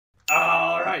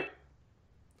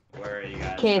Where are you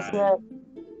guys? Okay, so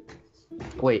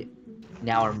Wait,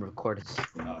 now I'm recording.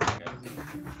 Oh,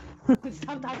 okay.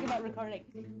 stop talking about recording.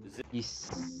 You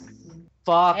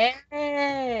fuck.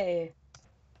 Hey!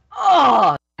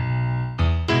 Oh!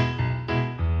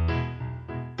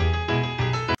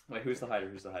 Wait, who's the hider?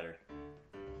 Who's the hider?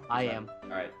 I am.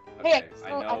 Alright, Hey, okay. so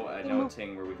I know a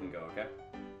ting where we can go, okay?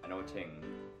 I know a ting.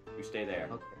 You stay there.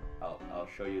 Okay. I'll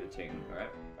show you the ting, alright?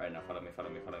 Alright, now follow me.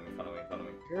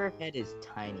 Your head is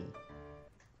tiny.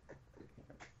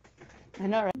 I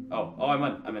know, right? Oh,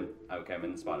 I'm in. Okay, I'm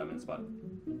in the spot.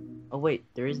 Oh wait,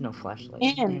 there is no flashlight.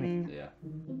 And Yeah.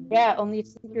 yeah, only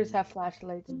seekers have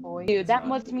flashlights, boy. Dude, that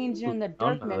must mean you're in the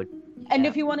darkness. Mode. And Yeah.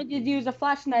 if you wanted to use a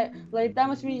flashlight, like that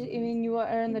must mean you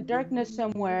are in the darkness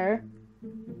somewhere.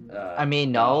 I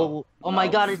mean, no. Oh my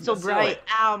god, it's so bright.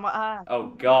 Ow, my eye. Oh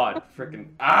god, freaking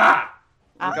ah!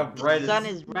 Look how bright The sun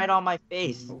is right on my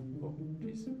face. Oh,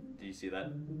 jeez. Do you see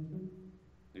that?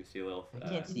 Do you see a little? I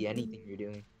can't see anything you're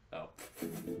doing. Oh,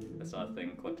 I saw a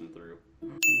thing clipping through.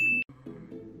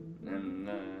 And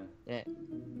Yeah.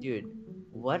 Dude,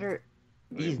 what are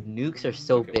these nukes are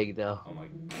so okay. big though. Oh my.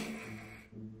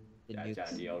 The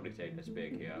That's nukes. the only thing that's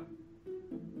big here.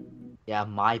 Yeah,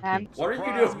 my peak. What are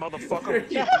you doing, motherfucker?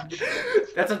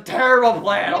 That's a terrible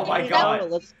plan. Oh my god.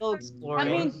 Let's go explore. That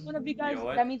You know means one of you guys. You know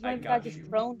what? That means one I of you guys got is you.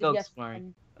 prone Go to get exploring.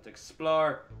 fun. Let's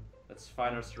explore. Let's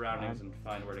find our surroundings and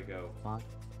find where to go. Come on.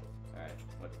 All right.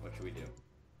 What should we do?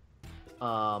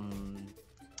 Run.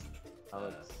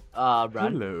 Hello.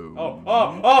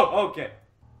 Oh, okay.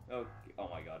 Oh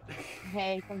my god.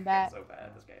 Hey, come back. So bad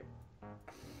at this game.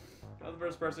 Go the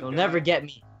first person. You'll go. never get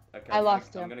me. Okay, I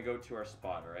lost I'm him. gonna go to our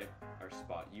spot, alright? Our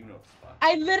spot. You know the spot.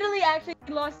 I literally actually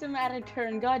lost him at a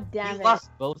turn. God damn You it. lost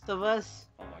both of us.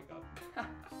 Oh my god.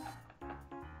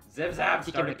 Zip Zap You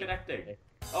can started make it. connecting.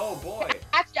 Oh boy.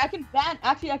 Actually,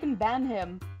 I can ban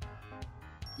him.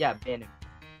 Yeah, ban him.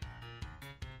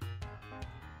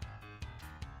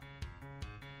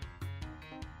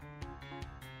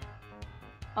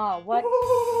 Oh, what?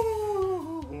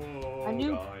 Oh, I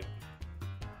knew- God.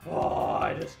 Oh,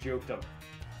 I just juked him.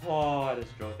 Oh, I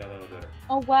just joked that little bit.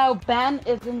 Oh wow, ban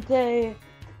isn't a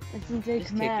Just kick him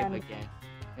command. again.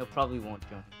 He'll probably won't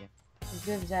join again.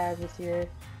 Zibzab is here.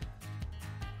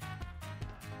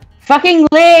 Fucking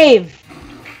leave!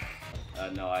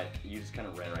 No, you just kind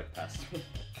of ran right past me.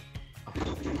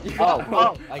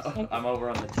 Oh, I see. I'm over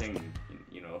on the thing,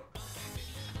 you know.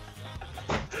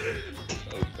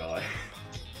 Oh god.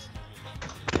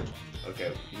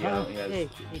 Okay, Oh, hey,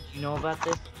 do you know about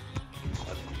this?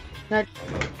 Not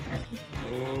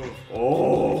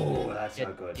Oh, that's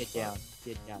not good. Get down.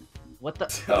 Get down. What the?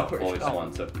 Oh, always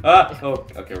one. So,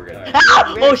 okay, we're good.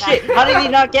 Oh shit! How did he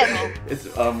not get me?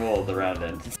 It's well, the round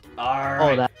ends. All Oh,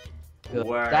 right. that good.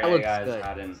 Where That are you looks guys good.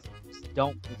 heading? Just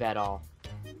don't move at all.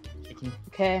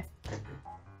 okay.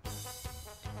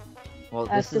 Well,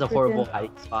 That's this is the a horrible freaking-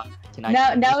 hiding spot. Can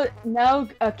I? Now,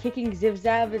 kicking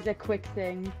Zibzab is a quick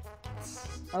thing.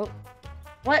 Oh,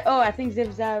 what? Oh, I think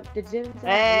Zibzab did Zibzab.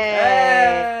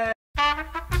 Hey!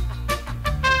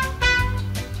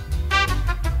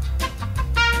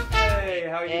 Hey,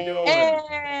 how you doing? Hey!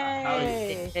 How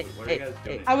is Hey, What are you guys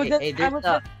doing? I was hey, just- hey, I was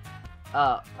there's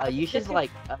you should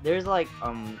like, there's like,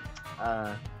 can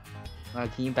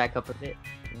you back up a bit?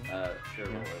 Sure.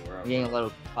 Where are I'm we? getting a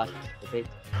little cautious a bit.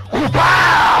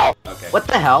 Okay. What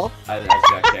the hell? I just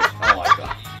got kicked. Oh my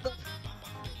god.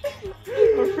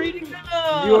 We're free to go.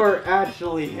 You are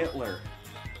actually Hitler.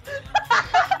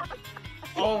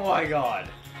 Oh my god.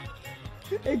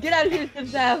 Get out of here,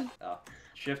 Zibzab.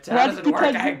 Shift Why tab did isn't you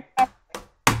working.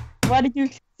 Why did you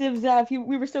Zibzab?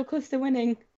 We were so close to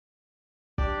winning.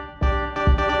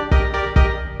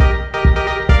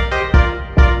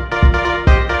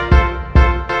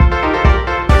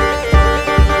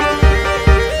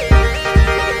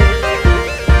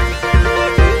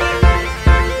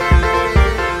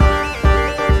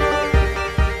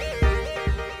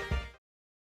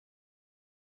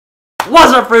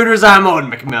 What's up, fruiters? I'm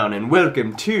oldmcmelongaming, and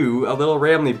welcome to a little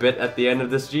rambly bit at the end of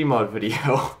this Gmod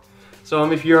video. So,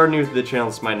 if you are new to the channel,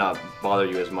 this might not bother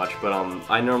you as much, but,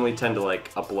 I normally tend to,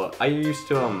 like, upload. I used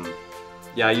to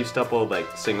upload,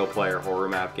 like, single-player horror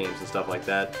map games and stuff like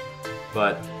that.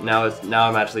 But now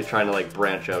I'm actually trying to, like,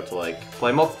 branch out to, like,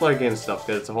 play multiplayer games and stuff,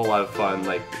 because it's a whole lot of fun,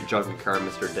 like, Jungle Car,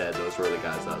 Mr. Dead, those were the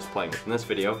guys that I was playing with in this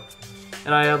video.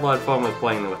 And I had a lot of fun with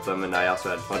playing with them, and I also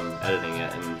had fun editing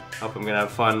it, and hope I'm gonna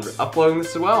have fun uploading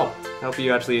this as well. Hope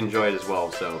you actually enjoy it as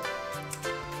well, so.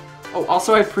 Oh,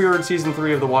 also I pre-ordered Season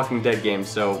 3 of the Walking Dead game,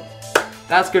 so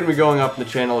that's gonna be going up on the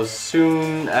channel as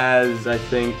soon as, I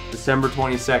think, December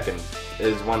 22nd.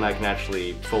 is when I can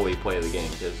actually fully play the game.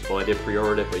 Because, well, I did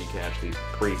pre-order it, but you can actually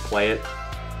pre-play it.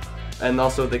 And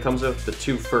also, they comes with the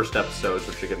 2 first episodes,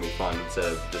 which are going to be fun, instead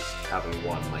of just having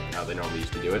one, like how they normally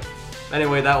used to do it.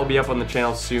 Anyway, that will be up on the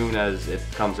channel soon as it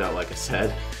comes out, like I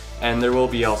said. And there will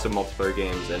be also multiplayer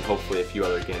games, and hopefully a few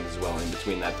other games as well in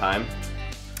between that time.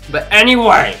 But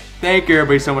anyway, thank you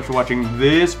everybody so much for watching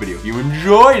this video. If you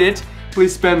enjoyed it,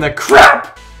 please spam the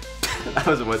crap! That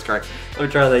was a voice crack. Let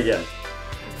me try that again.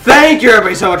 Thank you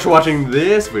everybody so much for watching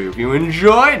this video. If you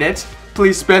enjoyed it,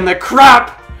 please spam the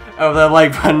crap of that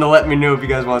like button to let me know if you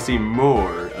guys want to see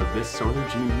more of this sort of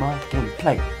Gmod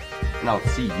gameplay. And I'll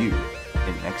see you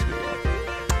in the next video.